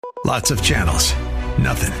Lots of channels,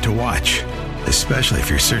 nothing to watch, especially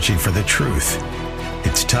if you're searching for the truth.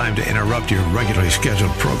 It's time to interrupt your regularly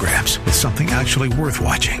scheduled programs with something actually worth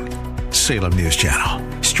watching. Salem News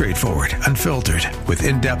Channel. Straightforward, unfiltered, with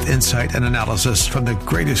in-depth insight and analysis from the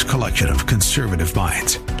greatest collection of conservative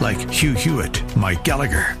minds like Hugh Hewitt, Mike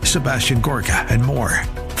Gallagher, Sebastian Gorka, and more.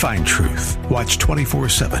 Find truth. Watch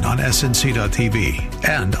 24/7 on snc.tv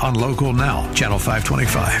and on Local Now, Channel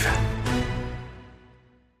 525.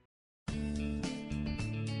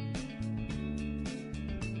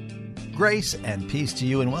 Grace and peace to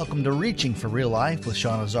you, and welcome to Reaching for Real Life with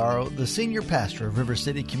Sean Azzaro, the senior pastor of River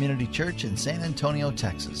City Community Church in San Antonio,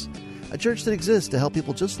 Texas. A church that exists to help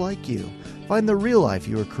people just like you find the real life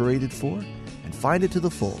you were created for and find it to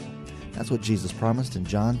the full. That's what Jesus promised in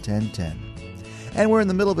John 10:10. And we're in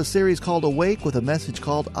the middle of a series called Awake with a message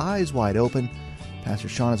called Eyes Wide Open. Pastor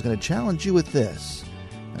Sean is going to challenge you with this.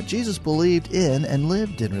 Now, Jesus believed in and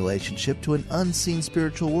lived in relationship to an unseen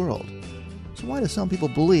spiritual world. So why do some people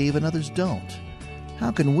believe and others don't?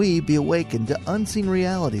 How can we be awakened to unseen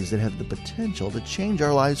realities that have the potential to change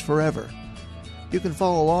our lives forever? You can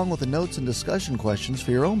follow along with the notes and discussion questions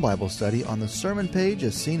for your own Bible study on the sermon page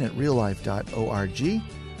as seen at reallife.org.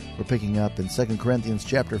 We're picking up in 2 Corinthians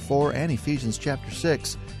chapter 4 and Ephesians chapter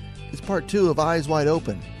 6. It's part 2 of Eyes Wide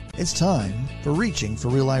Open. It's time for Reaching for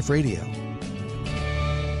Real Life Radio.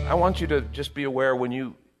 I want you to just be aware when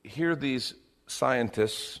you hear these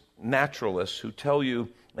scientists, naturalists who tell you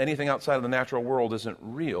anything outside of the natural world isn't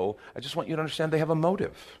real, I just want you to understand they have a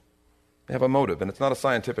motive. They have a motive, and it's not a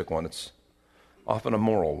scientific one. It's often a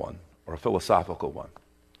moral one or a philosophical one.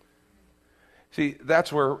 See,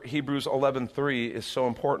 that's where Hebrews 11:3 is so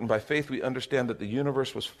important. By faith we understand that the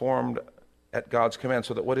universe was formed at God's command,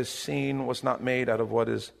 so that what is seen was not made out of what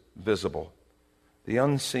is visible. The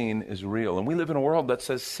unseen is real, and we live in a world that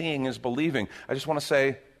says seeing is believing. I just want to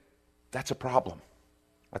say that's a problem.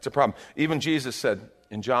 That's a problem. Even Jesus said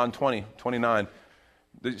in John 20:29,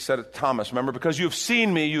 he said to Thomas, remember, because you've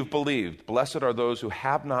seen me, you've believed. Blessed are those who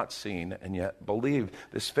have not seen and yet believe.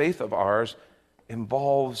 This faith of ours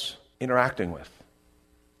involves interacting with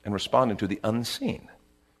and responding to the unseen.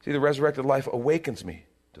 See, the resurrected life awakens me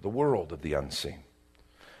to the world of the unseen.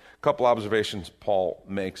 A couple observations Paul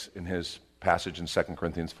makes in his passage in 2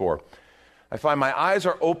 Corinthians 4. I find my eyes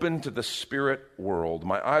are open to the spirit world.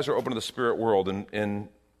 My eyes are open to the spirit world. In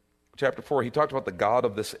chapter 4, he talked about the God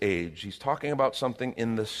of this age. He's talking about something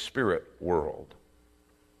in the spirit world.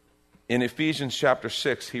 In Ephesians chapter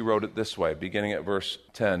 6, he wrote it this way, beginning at verse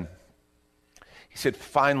 10. He said,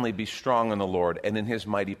 finally be strong in the Lord and in his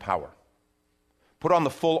mighty power. Put on the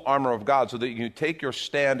full armor of God so that you can take your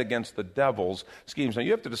stand against the devil's schemes. Now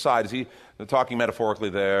you have to decide, is he talking metaphorically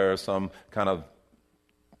there, some kind of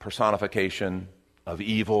personification of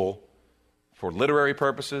evil for literary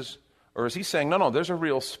purposes? Or is he saying, no, there's a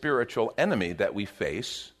real spiritual enemy that we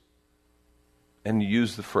face, and you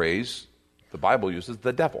use the phrase the Bible uses,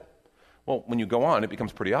 the devil. Well, when you go on, it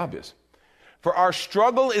becomes pretty obvious. For our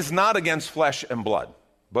struggle is not against flesh and blood,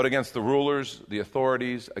 but against the rulers, the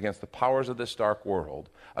authorities, against the powers of this dark world,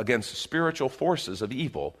 against spiritual forces of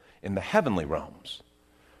evil in the heavenly realms.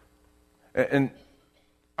 And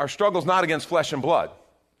our struggle is not against flesh and blood.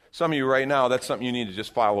 Some of you right now, that's something you need to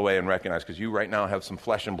just file away and recognize, because you right now have some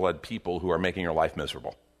flesh and blood people who are making your life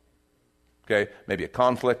miserable. Okay? Maybe a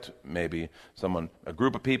conflict, maybe a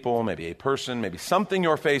group of people, maybe a person, maybe something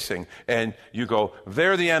you're facing, and you go,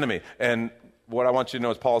 they're the enemy. And what I want you to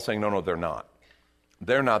know is Paul is saying, no, they're not.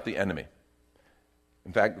 They're not the enemy.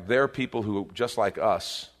 In fact, they're people who, just like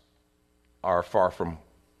us, are far from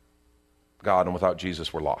God, and without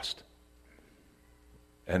Jesus, we're lost.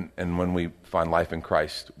 And when we find life in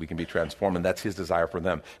Christ, we can be transformed, and that's his desire for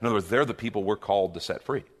them. In other words, they're the people we're called to set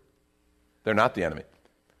free. They're not the enemy.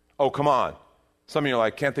 Oh, come on. Some of you are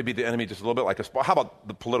like, can't they be the enemy just a little bit? Like, how about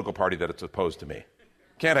the political party that it's opposed to me?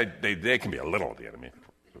 They can be a little of the enemy.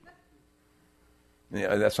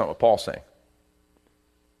 Yeah, that's not what Paul's saying.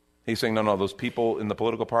 He's saying, no, those people in the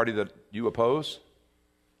political party that you oppose,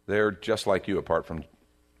 they're just like you apart from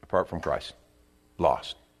Christ.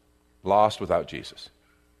 Lost without Jesus.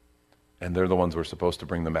 And they're the ones we're supposed to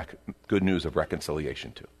bring the good news of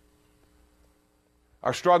reconciliation to.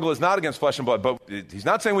 Our struggle is not against flesh and blood, but he's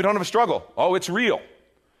not saying we don't have a struggle. Oh, it's real.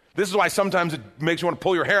 This is why sometimes it makes you want to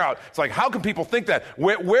pull your hair out. It's like, how can people think that?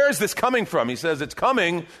 Where is this coming from? He says it's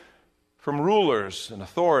coming from rulers and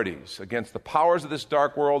authorities, against the powers of this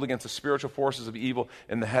dark world, against the spiritual forces of evil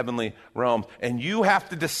in the heavenly realms. And you have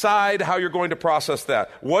to decide how you're going to process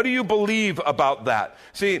that. What do you believe about that?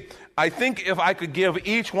 See, I think if I could give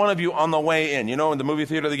each one of you on the way in, in the movie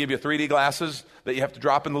theater they give you 3D glasses that you have to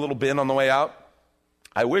drop in the little bin on the way out.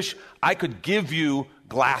 I wish I could give you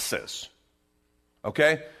glasses,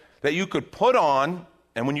 okay, that you could put on,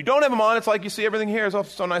 and when you don't have them on, it's like you see everything here.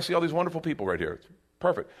 It's so nice to see all these wonderful people right here. It's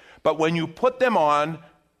perfect. But when you put them on,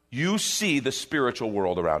 you see the spiritual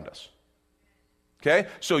world around us. Okay?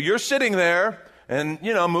 So you're sitting there, and,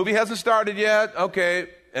 movie hasn't started yet, okay,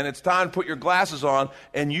 and it's time to put your glasses on,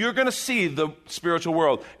 and you're going to see the spiritual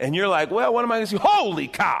world. And you're like, well, what am I going to see? Holy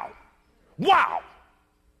cow! Wow!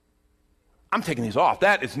 I'm taking these off.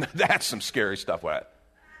 That's some scary stuff.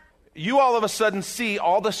 You all of a sudden see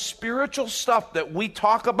all the spiritual stuff that we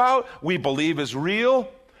talk about, we believe is real,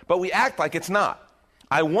 but we act like it's not.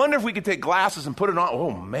 I wonder if we could take glasses and put it on.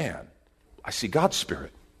 Oh, man, I see God's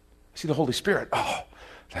Spirit. I see the Holy Spirit. Oh,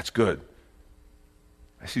 that's good.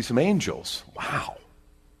 I see some angels. Wow.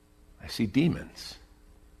 I see demons.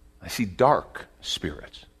 I see dark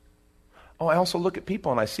spirits. Oh, I also look at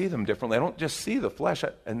people and I see them differently. I don't just see the flesh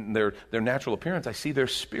and their natural appearance. I see their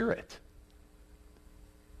spirit.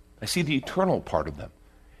 I see the eternal part of them.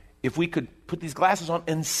 If we could put these glasses on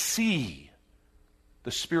and see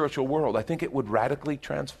the spiritual world, I think it would radically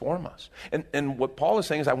transform us. And what Paul is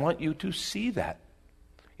saying is, I want you to see that.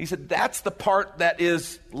 He said, that's the part that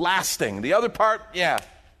is lasting. The other part,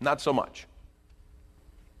 not so much.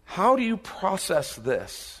 How do you process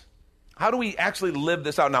this? How do we actually live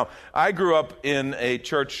this out? Now, I grew up in a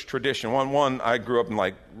church tradition. I grew up in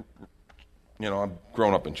I've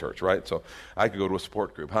grown up in church, right? So I could go to a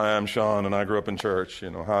support group. Hi, I'm Sean, and I grew up in church.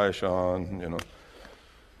 Hi, Sean,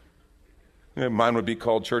 Mine would be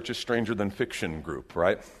called Church is Stranger Than Fiction group,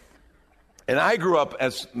 right? And I grew up,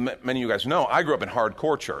 as many of you guys know, I grew up in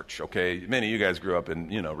hardcore church, okay? Many of you guys grew up in,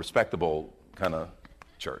 respectable kind of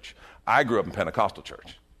church. I grew up in Pentecostal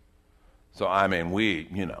church. So,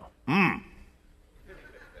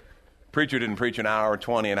 Preacher didn't preach an hour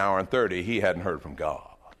 20, an hour and 30. He hadn't heard from God.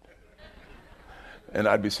 And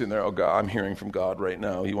I'd be sitting there, oh, God, I'm hearing from God right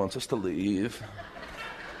now. He wants us to leave.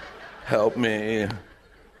 Help me.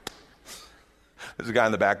 There's a guy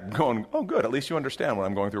in the back going, oh, good, at least you understand what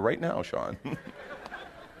I'm going through right now, Sean.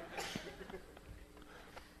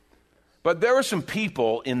 But there were some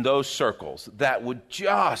people in those circles that would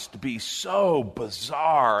just be so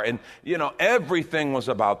bizarre. And, everything was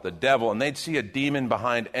about the devil. And they'd see a demon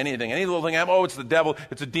behind anything. Any little thing, oh, it's the devil,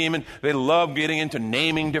 it's a demon. They love getting into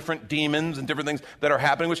naming different demons and different things that are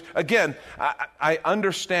happening, which, again, I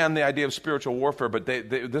understand the idea of spiritual warfare, but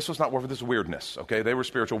this was not warfare, this was weirdness, okay? They were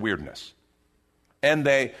spiritual weirdness. And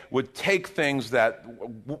they would take things that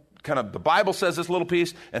kind of, the Bible says this little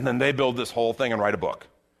piece, and then they build this whole thing and write a book.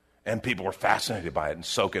 And people were fascinated by it and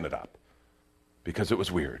soaking it up because it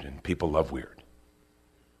was weird, and people love weird.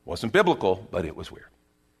 It wasn't biblical, but it was weird.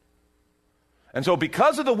 And so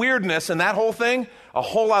because of the weirdness and that whole thing, a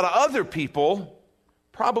whole lot of other people,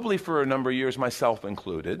 probably for a number of years, myself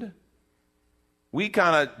included, we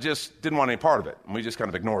kind of just didn't want any part of it, and we just kind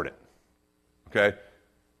of ignored it, okay?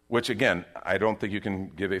 Which, again, I don't think you can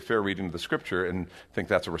give a fair reading of the Scripture and think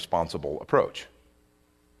that's a responsible approach.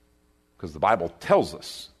 Because the Bible tells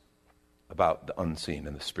us about the unseen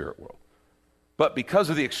in the spirit world. But because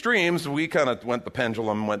of the extremes, we kind of the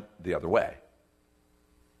pendulum went the other way.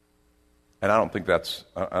 And I don't think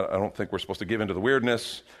we're supposed to give into the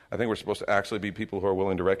weirdness. I think we're supposed to actually be people who are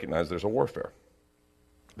willing to recognize there's a warfare.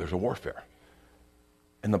 There's a warfare.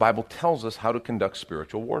 And the Bible tells us how to conduct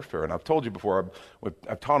spiritual warfare. And I've told you before,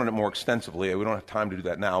 I've taught on it more extensively. We don't have time to do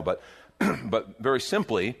that now, but very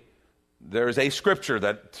simply, there is a scripture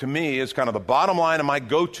that, to me, is kind of the bottom line of my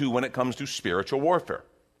go-to when it comes to spiritual warfare.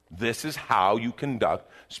 This is how you conduct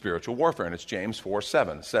spiritual warfare, and it's James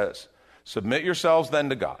 4:7. It says, submit yourselves then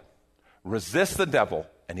to God. Resist the devil,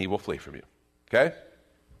 and he will flee from you. Okay?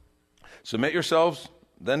 Submit yourselves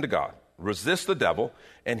then to God. Resist the devil,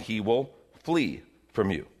 and he will flee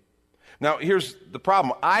from you. Now, here's the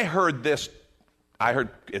problem. I heard this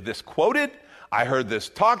quoted. I heard this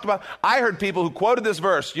talked about. I heard people who quoted this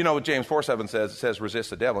verse. You know what James 4:7 says? It says, resist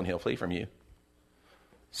the devil and he'll flee from you.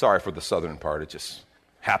 Sorry for the southern part. It just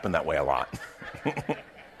happened that way a lot.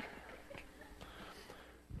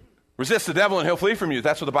 Resist the devil and he'll flee from you.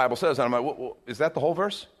 That's what the Bible says. And I'm like, well, is that the whole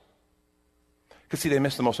verse? Because, see, they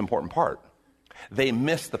missed the most important part. They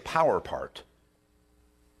missed the power part.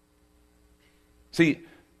 See,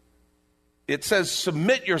 it says,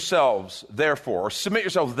 submit yourselves, therefore, or submit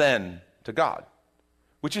yourselves then to God,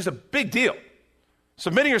 which is a big deal.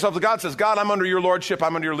 Submitting yourself to God says, God, I'm under your lordship,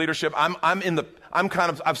 I'm under your leadership,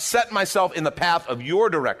 I've set myself in the path of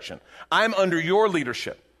your direction. I'm under your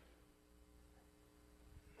leadership.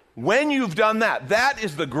 When you've done that, that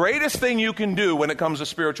is the greatest thing you can do when it comes to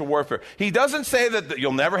spiritual warfare. He doesn't say that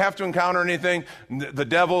you'll never have to encounter anything, the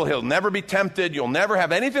devil, he'll never be tempted, you'll never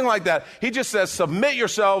have anything like that. He just says, submit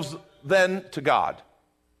yourselves then to God.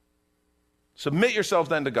 Submit yourselves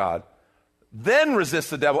then to God. Then resist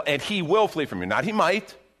the devil, and he will flee from you. Not he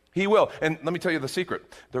might, he will. And let me tell you the secret.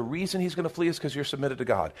 The reason he's going to flee is because you're submitted to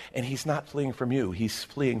God. And he's not fleeing from you, he's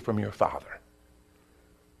fleeing from your Father.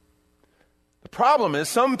 The problem is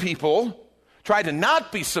some people try to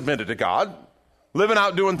not be submitted to God, living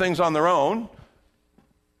out doing things on their own,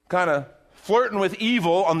 kind of flirting with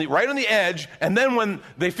evil right on the edge, and then when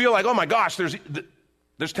they feel like, oh my gosh,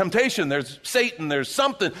 there's temptation, there's Satan, there's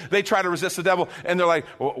something, they try to resist the devil, and they're like,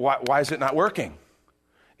 well, why is it not working?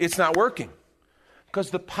 It's not working.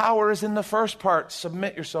 Because the power is in the first part.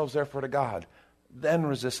 Submit yourselves therefore to God. Then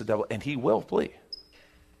resist the devil, and he will flee.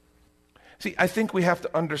 See, I think we have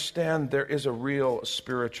to understand there is a real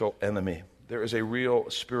spiritual enemy. There is a real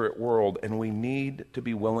spirit world, and we need to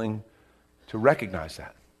be willing to recognize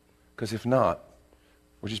that. Because if not,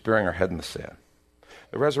 we're just burying our head in the sand.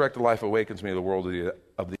 The resurrected life awakens me to the world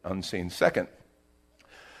of the unseen. Second,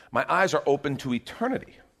 my eyes are open to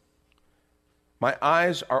eternity. My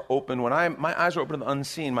eyes are open. My eyes are open to the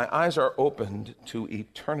unseen. My eyes are opened to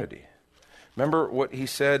eternity. Remember what he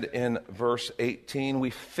said in verse 18? We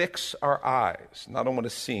fix our eyes, not on what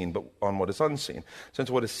is seen, but on what is unseen. Since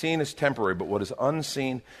what is seen is temporary, but what is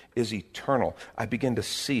unseen is eternal. I begin to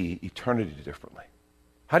see eternity differently.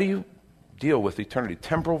 How do you deal with eternity?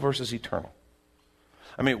 Temporal versus eternal.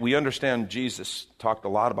 I mean, we understand Jesus talked a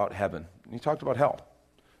lot about heaven. He talked about hell.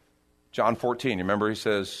 John 14, you remember he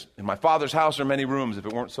says, in my Father's house are many rooms. If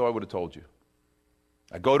it weren't so, I would have told you.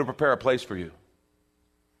 I go to prepare a place for you.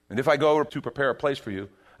 And if I go to prepare a place for you,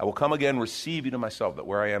 I will come again, receive you to myself, that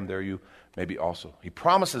where I am, there you may be also. He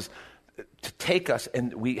promises to take us,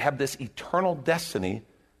 and we have this eternal destiny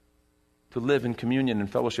to live in communion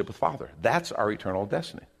and fellowship with Father. That's our eternal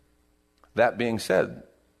destiny. That being said,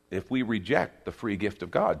 if we reject the free gift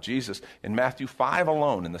of God, Jesus, in Matthew 5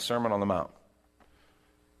 alone, in the Sermon on the Mount,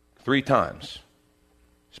 3 times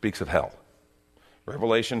speaks of hell.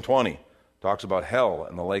 Revelation 20 talks about hell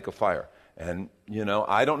and the lake of fire. And,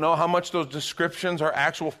 I don't know how much those descriptions are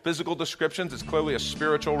actual physical descriptions. It's clearly a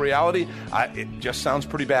spiritual reality. It just sounds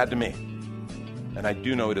pretty bad to me. And I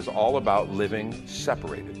do know it is all about living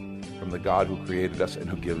separated from the God who created us and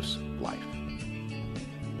who gives life.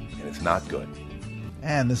 And it's not good.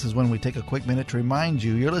 And this is when we take a quick minute to remind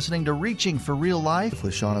you you're listening to Reaching for Real Life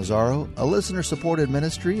with Sean Azzaro, a listener-supported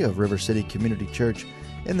ministry of River City Community Church,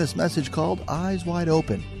 in this message called Eyes Wide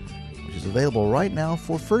Open, which is available right now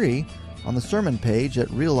for free on the sermon page at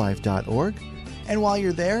reallife.org. And while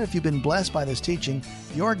you're there, if you've been blessed by this teaching,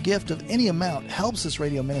 your gift of any amount helps this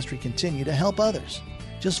radio ministry continue to help others.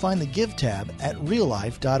 Just find the Give tab at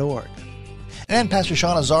reallife.org. And Pastor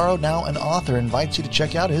Sean Azzaro, now an author, invites you to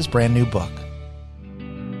check out his brand new book.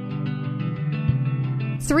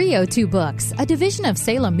 302 Books, a division of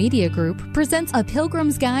Salem Media Group, presents A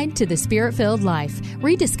Pilgrim's Guide to the Spirit-Filled Life,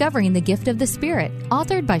 Rediscovering the Gift of the Spirit,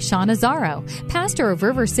 authored by Sean Azzaro, pastor of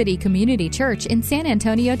River City Community Church in San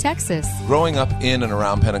Antonio, Texas. Growing up in and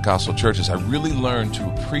around Pentecostal churches, I really learned to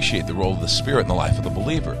appreciate the role of the Spirit in the life of the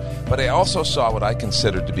believer. But I also saw what I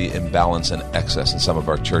considered to be imbalance and excess in some of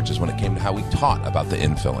our churches when it came to how we taught about the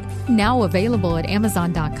infilling. Now available at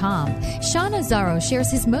Amazon.com, Sean Azzaro shares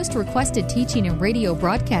his most requested teaching and radio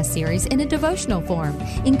broadcast series in a devotional form,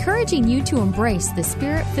 encouraging you to embrace the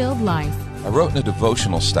Spirit-filled life. I wrote in a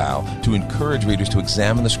devotional style to encourage readers to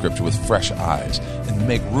examine the Scripture with fresh eyes and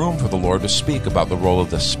make room for the Lord to speak about the role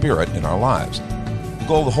of the Spirit in our lives. The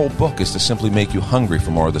goal of the whole book is to simply make you hungry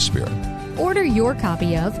for more of the Spirit. Order your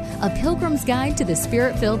copy of A Pilgrim's Guide to the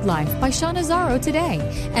Spirit-Filled Life by Sean Azzaro today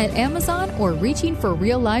at Amazon or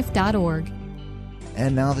reachingforreallife.org.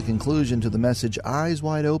 And now the conclusion to the message, Eyes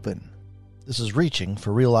Wide Open. This is Reaching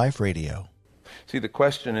for Real Life Radio. See, the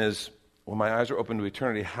question is, when my eyes are open to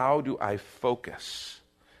eternity, how do I focus?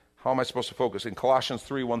 How am I supposed to focus? In Colossians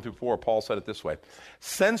 3, 1-4, Paul said it this way.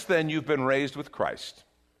 Since then you've been raised with Christ,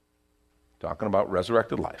 talking about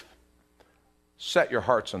resurrected life, set your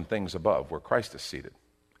hearts on things above, where Christ is seated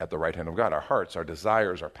at the right hand of God. Our hearts, our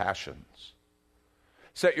desires, our passions.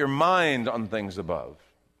 Set your mind on things above,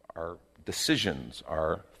 our decisions,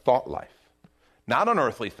 our thought life. Not on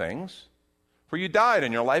earthly things. For you died,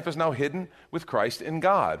 and your life is now hidden with Christ in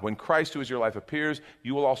God. When Christ, who is your life, appears,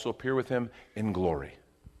 you will also appear with him in glory.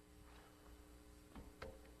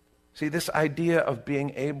 See, this idea of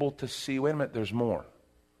being able to see, wait a minute, there's more.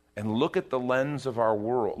 And look at the lens of our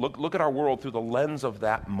world. Look at our world through the lens of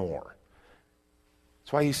that more.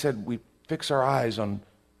 That's why he said we fix our eyes on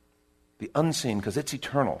the unseen, because it's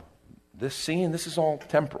eternal. This seen, this is all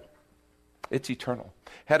temporal. It's eternal.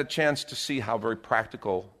 Had a chance to see how very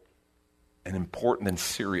practical and important and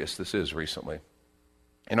serious this is recently.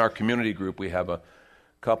 In our community group, we have a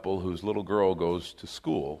couple whose little girl goes to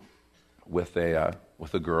school with a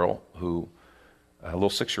girl who, a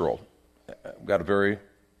little 6-year-old, got a very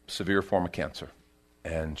severe form of cancer.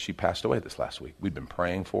 And she passed away this last week. We've been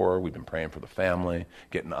praying for her. We've been praying for the family,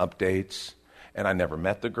 getting updates. And I never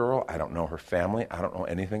met the girl. I don't know her family. I don't know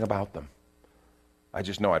anything about them. I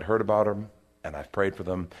just know I'd heard about them, and I've prayed for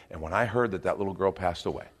them. And when I heard that little girl passed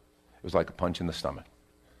away, it was like a punch in the stomach.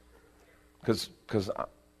 Because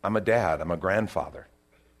I'm a dad. I'm a grandfather.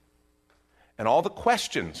 And all the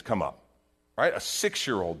questions come up, right? A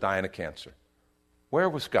 6-year-old dying of cancer. Where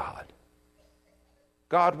was God?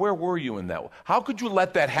 God, where were you in that? How could you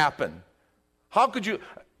let that happen? How could you?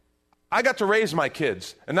 I got to raise my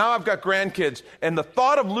kids, and now I've got grandkids, and the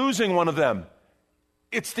thought of losing one of them,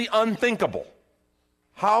 it's the unthinkable.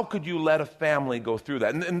 How could you let a family go through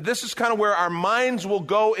that? And this is kind of where our minds will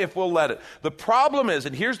go if we'll let it. The problem is,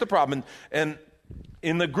 and here's the problem, and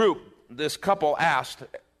in the group, this couple asked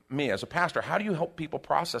me as a pastor, how do you help people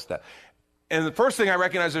process that? And the first thing I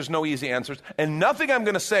recognize, there's no easy answers, and nothing I'm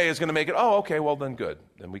going to say is going to make it, oh, okay, well then good.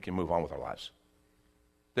 Then we can move on with our lives.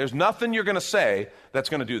 There's nothing you're going to say that's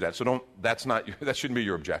going to do that. So that shouldn't be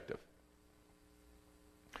your objective.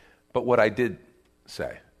 But what I did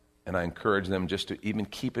say, and I encourage them just to even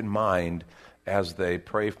keep in mind as they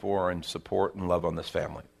pray for and support and love on this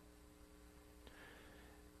family,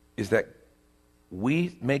 is that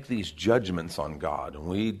we make these judgments on God, and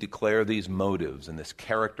we declare these motives and this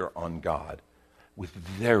character on God with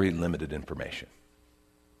very limited information.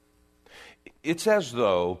 It's as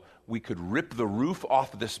though we could rip the roof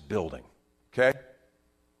off of this building, okay?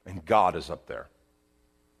 And God is up there,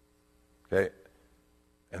 okay?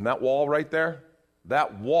 And that wall right there,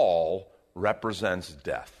 that wall represents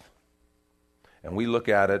death. And we look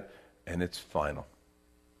at it, and it's final.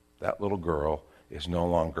 That little girl is no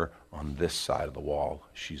longer on this side of the wall.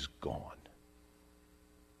 She's gone.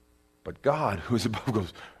 But God, who is above,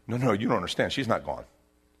 goes, no, you don't understand. She's not gone.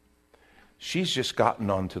 She's just gotten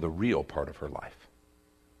onto the real part of her life.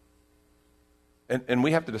 And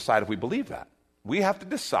we have to decide if we believe that. We have to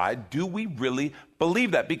decide, do we really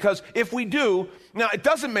believe that? Because if we do, now it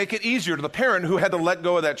doesn't make it easier to the parent who had to let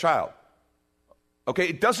go of that child. Okay,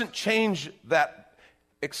 it doesn't change that,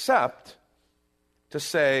 except to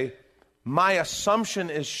say, my assumption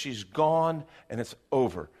is she's gone and it's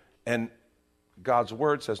over. And God's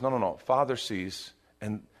word says, no, Father sees.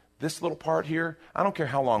 And this little part here, I don't care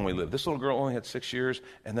how long we live. This little girl only had 6 years,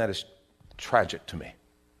 and that is tragic to me.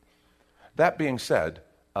 That being said,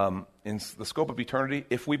 in the scope of eternity,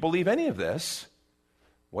 if we believe any of this,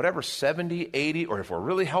 whatever 70, 80, or if we're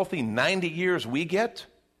really healthy, 90 years we get,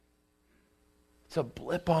 it's a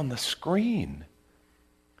blip on the screen.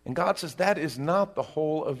 And God says that is not the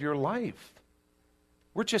whole of your life.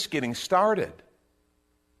 We're just getting started.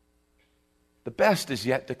 The best is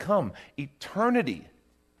yet to come. Eternity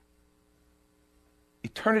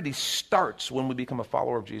starts when we become a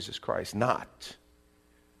follower of Jesus Christ, not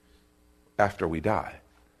after we die.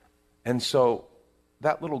 And so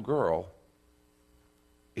that little girl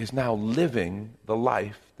is now living the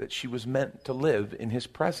life that she was meant to live in his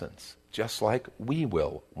presence, just like we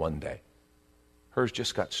will one day. Hers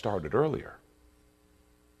just got started earlier.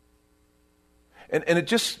 And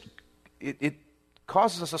it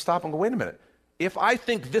causes us to stop and go, wait a minute. If I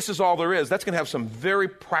think this is all there is, that's going to have some very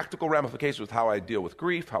practical ramifications with how I deal with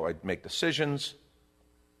grief, how I make decisions.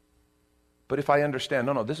 But if I understand,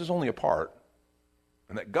 no, this is only a part,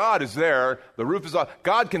 and that God is there, the roof is off,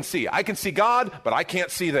 God can see. I can see God, but I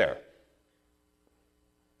can't see there.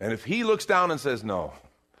 And if he looks down and says, no,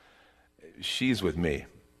 she's with me,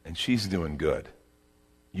 and she's doing good,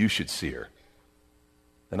 you should see her,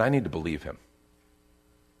 then I need to believe him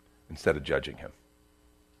instead of judging him.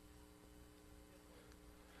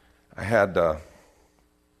 I had a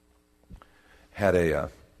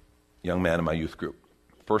young man in my youth group,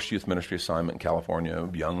 first youth ministry assignment in California,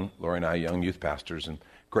 Lori and I, young youth pastors, and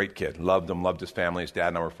great kid, loved him, loved his family, his dad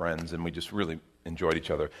and I were friends, and we just really enjoyed each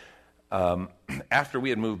other. After we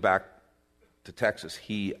had moved back to Texas,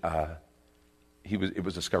 it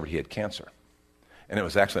was discovered he had cancer. And it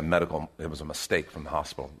was actually it was a mistake from the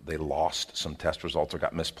hospital. They lost some test results or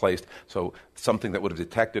got misplaced. So something that would have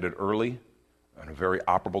detected it early, and a very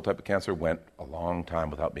operable type of cancer, went a long time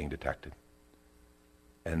without being detected.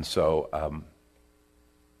 And so,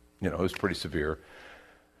 it was pretty severe.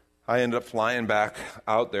 I ended up flying back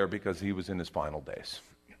out there because he was in his final days.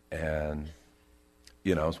 And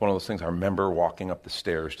it's one of those things. I remember walking up the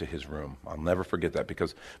stairs to his room. I'll never forget that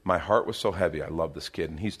because my heart was so heavy. I love this kid,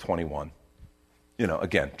 and he's 21.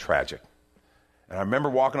 Again, tragic. And I remember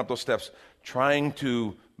walking up those steps trying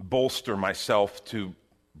to bolster myself to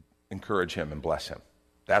encourage him and bless him.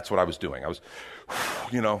 That's what I was doing. I was,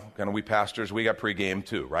 kind of we pastors, we got pregame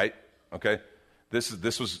too, right? Okay? This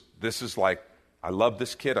is like, I love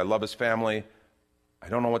this kid. I love his family. I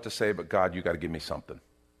don't know what to say, but God, you got to give me something.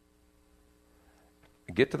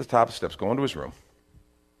 I get to the top of the steps, go into his room,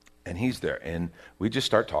 and he's there. And we just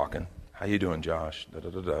start talking. How you doing, Josh?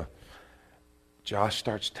 Da-da-da-da. Josh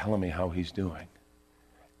starts telling me how he's doing.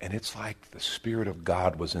 And it's like the Spirit of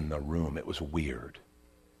God was in the room. It was weird.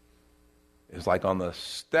 It was like on the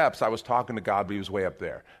steps, I was talking to God, but he was way up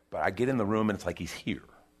there. But I get in the room, and it's like he's here.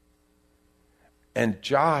 And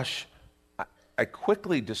Josh, I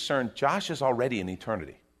quickly discerned, Josh is already in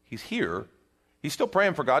eternity. He's here. He's still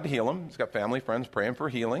praying for God to heal him. He's got family, friends praying for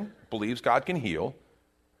healing, believes God can heal.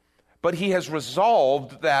 But he has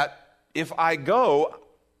resolved that if I go,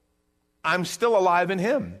 I'm still alive in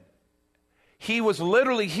him. He was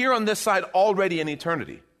literally here on this side already in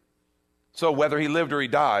eternity. So whether he lived or he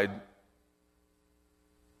died,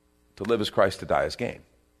 to live is Christ, to die is gain.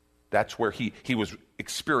 That's where he was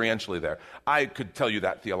experientially there. I could tell you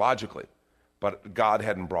that theologically, but God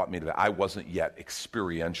hadn't brought me to that. I wasn't yet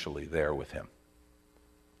experientially there with him.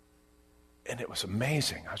 And it was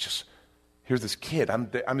amazing. I was just, here's this kid.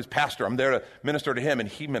 I'm his pastor. I'm there to minister to him, and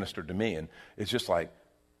he ministered to me. And it's just like,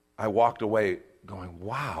 I walked away going,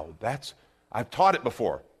 wow, I've taught it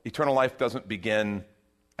before. Eternal life doesn't begin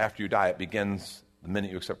after you die. It begins the minute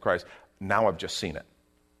you accept Christ. Now I've just seen it.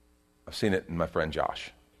 I've seen it in my friend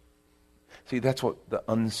Josh. See, that's what the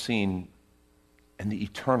unseen and the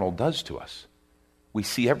eternal does to us. We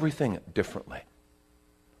see everything differently.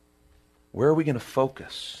 Where are we going to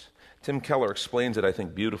focus? Tim Keller explains it, I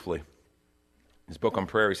think, beautifully. In his book on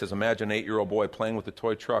prayer, he says, imagine an 8-year-old boy playing with a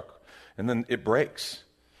toy truck, and then it breaks.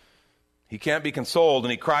 He can't be consoled,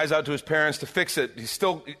 and he cries out to his parents to fix it. He's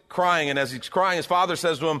still crying, and as he's crying, his father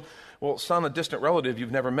says to him, well, son, a distant relative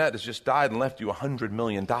you've never met has just died and left you $100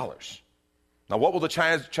 million. Now, what will the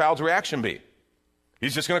child's reaction be?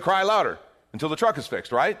 He's just going to cry louder until the truck is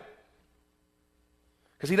fixed, right?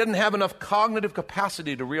 Because he doesn't have enough cognitive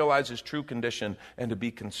capacity to realize his true condition and to be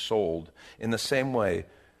consoled. In the same way,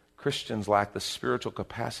 Christians lack the spiritual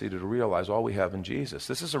capacity to realize all we have in Jesus.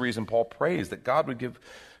 This is the reason Paul prays that God would give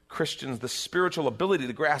Christians the spiritual ability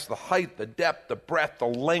to grasp the height, the depth, the breadth, the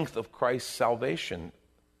length of Christ's salvation.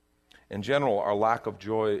 In general, our lack of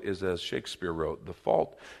joy is, as Shakespeare wrote, the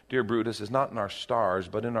fault, dear Brutus, is not in our stars,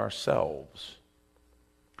 but in ourselves.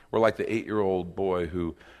 We're like the 8-year-old boy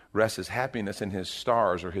who rests his happiness in his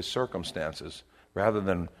stars or his circumstances, rather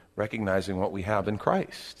than recognizing what we have in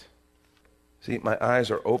Christ. See, my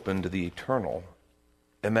eyes are open to the eternal,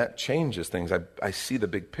 and that changes things. I see the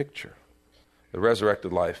big picture. The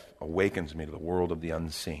resurrected life awakens me to the world of the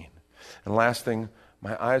unseen. And last thing,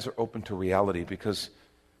 my eyes are open to reality, because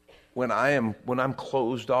when I'm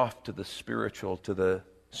closed off to the spiritual, to the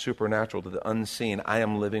supernatural, to the unseen, I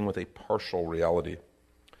am living with a partial reality.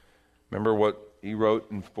 Remember what he wrote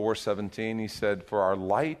in 4:17? He said, for our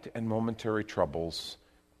light and momentary troubles.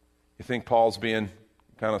 You think Paul's being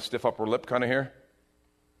kind of stiff upper lip kind of here?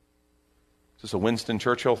 Is this a Winston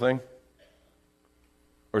Churchill thing?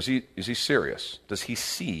 Or is he serious? Does he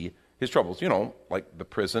see his troubles? Like the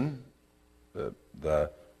prison,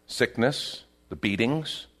 the sickness, the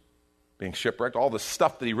beatings, being shipwrecked, all the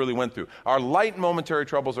stuff that he really went through. Our light and momentary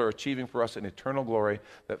troubles are achieving for us an eternal glory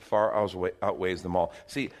that far outweighs them all.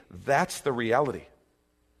 See, that's the reality.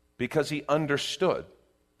 Because he understood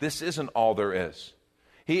this isn't all there is.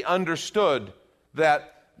 He understood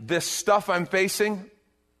that this stuff I'm facing,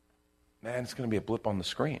 man, it's going to be a blip on the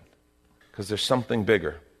screen. Because there's something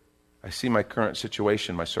bigger. I see my current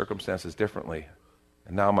situation, my circumstances differently,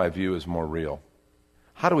 and now my view is more real.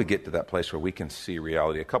 How do we get to that place where we can see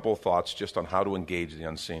reality? A couple of thoughts just on how to engage the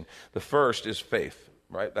unseen. The first is faith,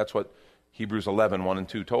 right? That's what Hebrews 11, 1 and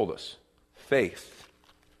 2 told us. Faith.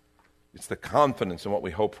 It's the confidence in what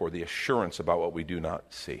we hope for, the assurance about what we do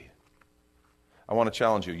not see. I want to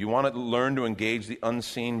challenge you. You want to learn to engage the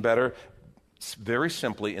unseen better? It's very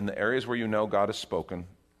simply, in the areas where you know God has spoken,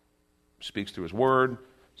 speaks through his word,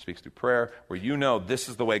 speaks through prayer, where you know this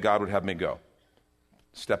is the way God would have me go.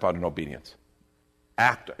 Step out in obedience.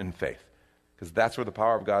 Act in faith. Because that's where the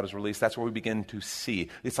power of God is released. That's where we begin to see.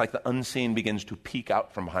 It's like the unseen begins to peek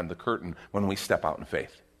out from behind the curtain when we step out in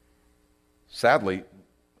faith. Sadly,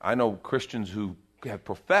 I know Christians who have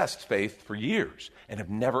professed faith for years and have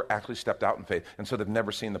never actually stepped out in faith. And so they've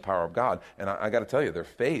never seen the power of God. And I got to tell you, their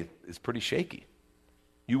faith is pretty shaky.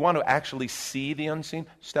 You want to actually see the unseen?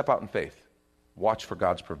 Step out in faith. Watch for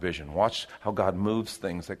God's provision. Watch how God moves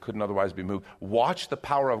things that couldn't otherwise be moved. Watch the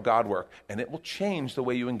power of God work, and it will change the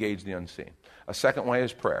way you engage the unseen. A second way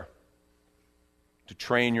is prayer. To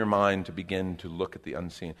train your mind to begin to look at the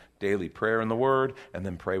unseen. Daily prayer in the Word, and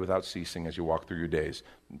then pray without ceasing as you walk through your days.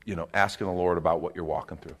 Asking the Lord about what you're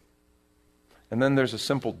walking through. And then there's a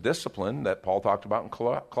simple discipline that Paul talked about in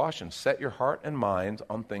Colossians. Set your heart and mind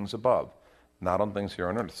on things above, not on things here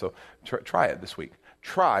on earth. So try it this week.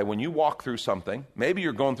 Try, when you walk through something, maybe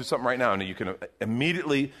you're going through something right now and you can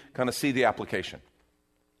immediately kind of see the application.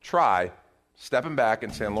 Try stepping back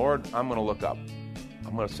and saying, Lord, I'm going to look up.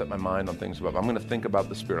 I'm going to set my mind on things above. I'm going to think about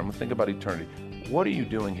the Spirit. I'm going to think about eternity. What are you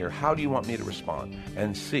doing here? How do you want me to respond?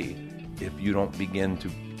 And see if you don't begin to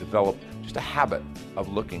develop just a habit of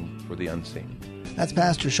looking for the unseen. That's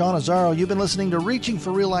Pastor Sean Azzaro. You've been listening to Reaching for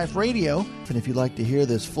Real Life Radio. And if you'd like to hear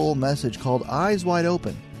this full message called Eyes Wide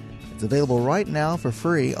Open, it's available right now for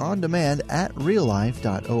free on demand at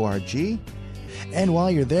reallife.org. And while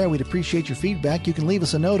you're there, we'd appreciate your feedback. You can leave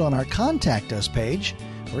us a note on our Contact Us page.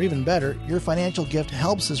 Or even better, your financial gift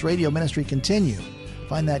helps this radio ministry continue.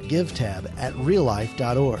 Find that Give tab at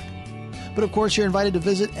reallife.org. But of course, you're invited to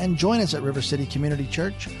visit and join us at River City Community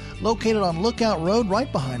Church, located on Lookout Road right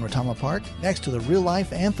behind Retama Park, next to the Real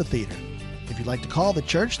Life Amphitheater. If you'd like to call the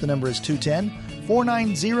church, the number is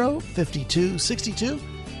 210-490-5262.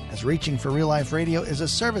 As Reaching for Real Life Radio is a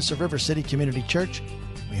service of River City Community Church,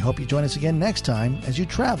 we hope you join us again next time as you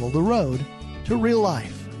travel the road to real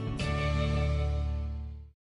life.